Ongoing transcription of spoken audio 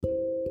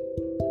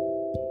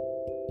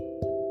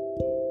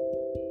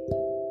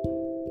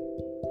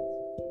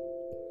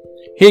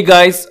Hey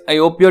guys, I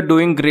hope you're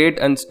doing great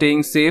and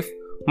staying safe.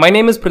 My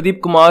name is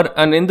Pradeep Kumar,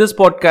 and in this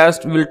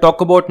podcast we will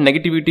talk about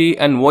negativity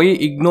and why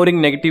ignoring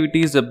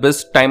negativity is the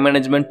best time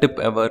management tip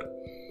ever.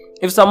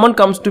 If someone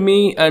comes to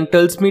me and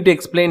tells me to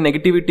explain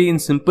negativity in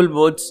simple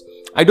words,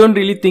 I don't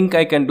really think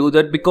I can do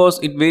that because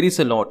it varies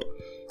a lot.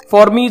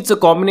 For me, it's a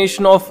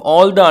combination of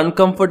all the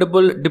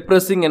uncomfortable,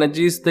 depressing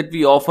energies that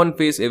we often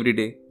face every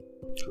day.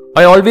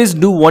 I always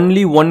do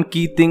only one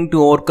key thing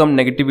to overcome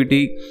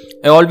negativity.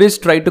 I always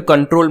try to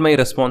control my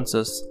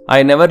responses.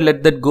 I never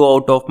let that go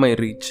out of my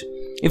reach.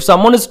 If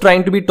someone is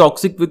trying to be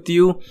toxic with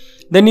you,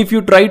 then if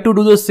you try to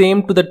do the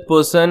same to that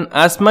person,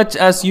 as much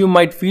as you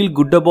might feel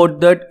good about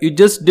that, you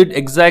just did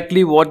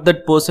exactly what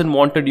that person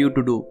wanted you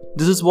to do.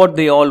 This is what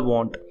they all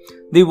want.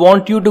 They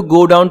want you to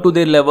go down to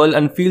their level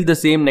and feel the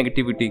same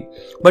negativity.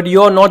 But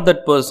you are not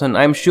that person.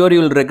 I am sure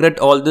you will regret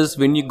all this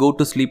when you go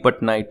to sleep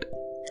at night.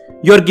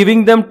 You are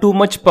giving them too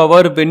much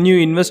power when you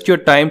invest your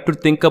time to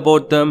think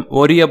about them,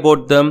 worry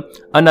about them,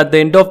 and at the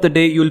end of the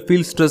day, you will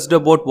feel stressed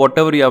about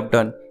whatever you have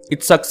done.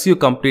 It sucks you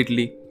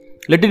completely.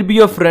 Let it be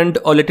a friend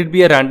or let it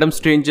be a random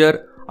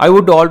stranger. I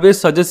would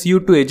always suggest you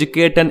to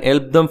educate and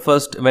help them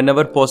first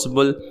whenever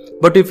possible.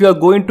 But if you are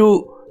going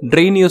to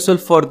drain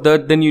yourself for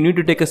that, then you need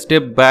to take a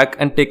step back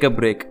and take a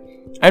break.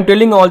 I am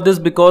telling all this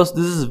because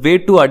this is way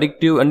too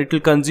addictive and it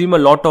will consume a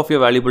lot of your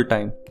valuable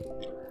time.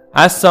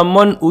 As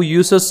someone who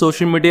uses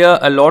social media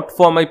a lot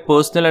for my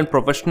personal and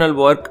professional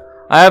work,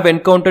 I have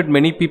encountered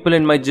many people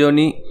in my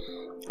journey.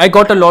 I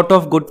got a lot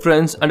of good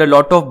friends and a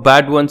lot of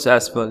bad ones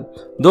as well.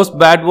 Those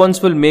bad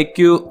ones will make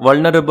you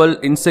vulnerable,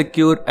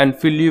 insecure, and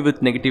fill you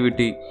with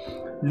negativity.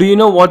 Do you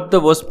know what the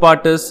worst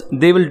part is?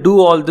 They will do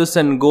all this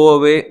and go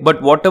away,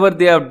 but whatever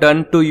they have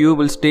done to you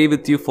will stay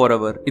with you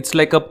forever. It's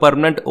like a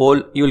permanent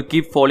hole, you will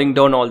keep falling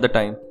down all the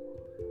time.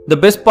 The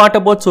best part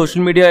about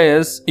social media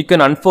is you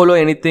can unfollow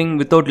anything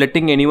without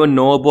letting anyone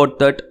know about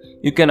that.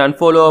 You can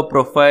unfollow a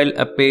profile,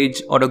 a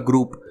page, or a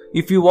group.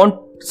 If you want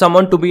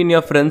someone to be in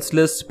your friends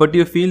list but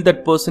you feel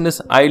that person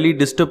is highly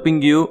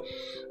disturbing you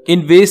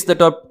in ways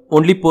that are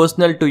only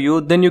personal to you,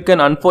 then you can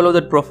unfollow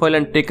that profile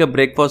and take a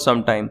break for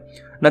some time.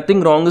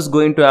 Nothing wrong is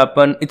going to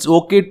happen. It's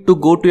okay to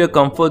go to your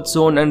comfort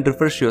zone and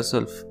refresh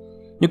yourself.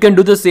 You can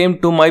do the same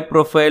to my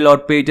profile or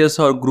pages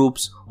or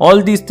groups.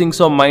 All these things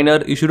are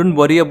minor. You shouldn't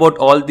worry about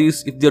all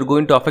these if they're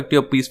going to affect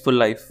your peaceful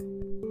life.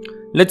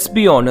 Let's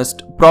be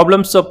honest,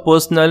 problems are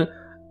personal.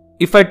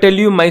 If I tell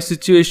you my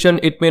situation,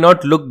 it may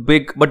not look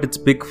big, but it's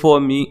big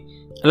for me.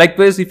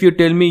 Likewise, if you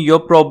tell me your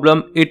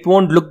problem, it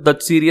won't look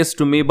that serious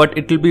to me, but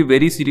it will be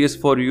very serious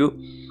for you.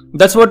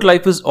 That's what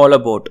life is all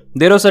about.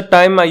 There was a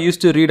time I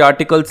used to read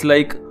articles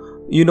like,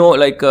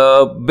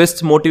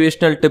 best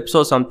motivational tips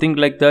or something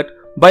like that.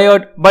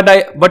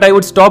 But I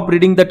would stop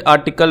reading that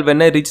article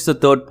when I reach the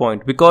third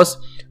point, because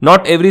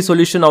not every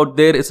solution out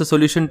there is a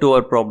solution to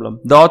our problem.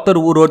 The author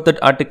who wrote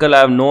that article, I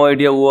have no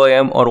idea who I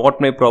am or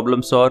what my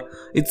problems are.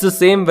 It's the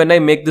same when I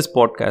make this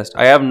podcast.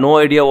 I have no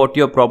idea what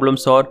your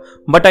problems are,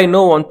 but I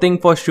know one thing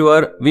for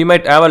sure, we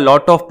might have a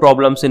lot of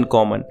problems in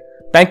common.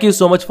 Thank you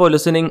so much for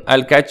listening.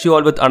 I'll catch you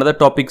all with another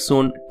topic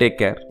soon. Take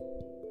care.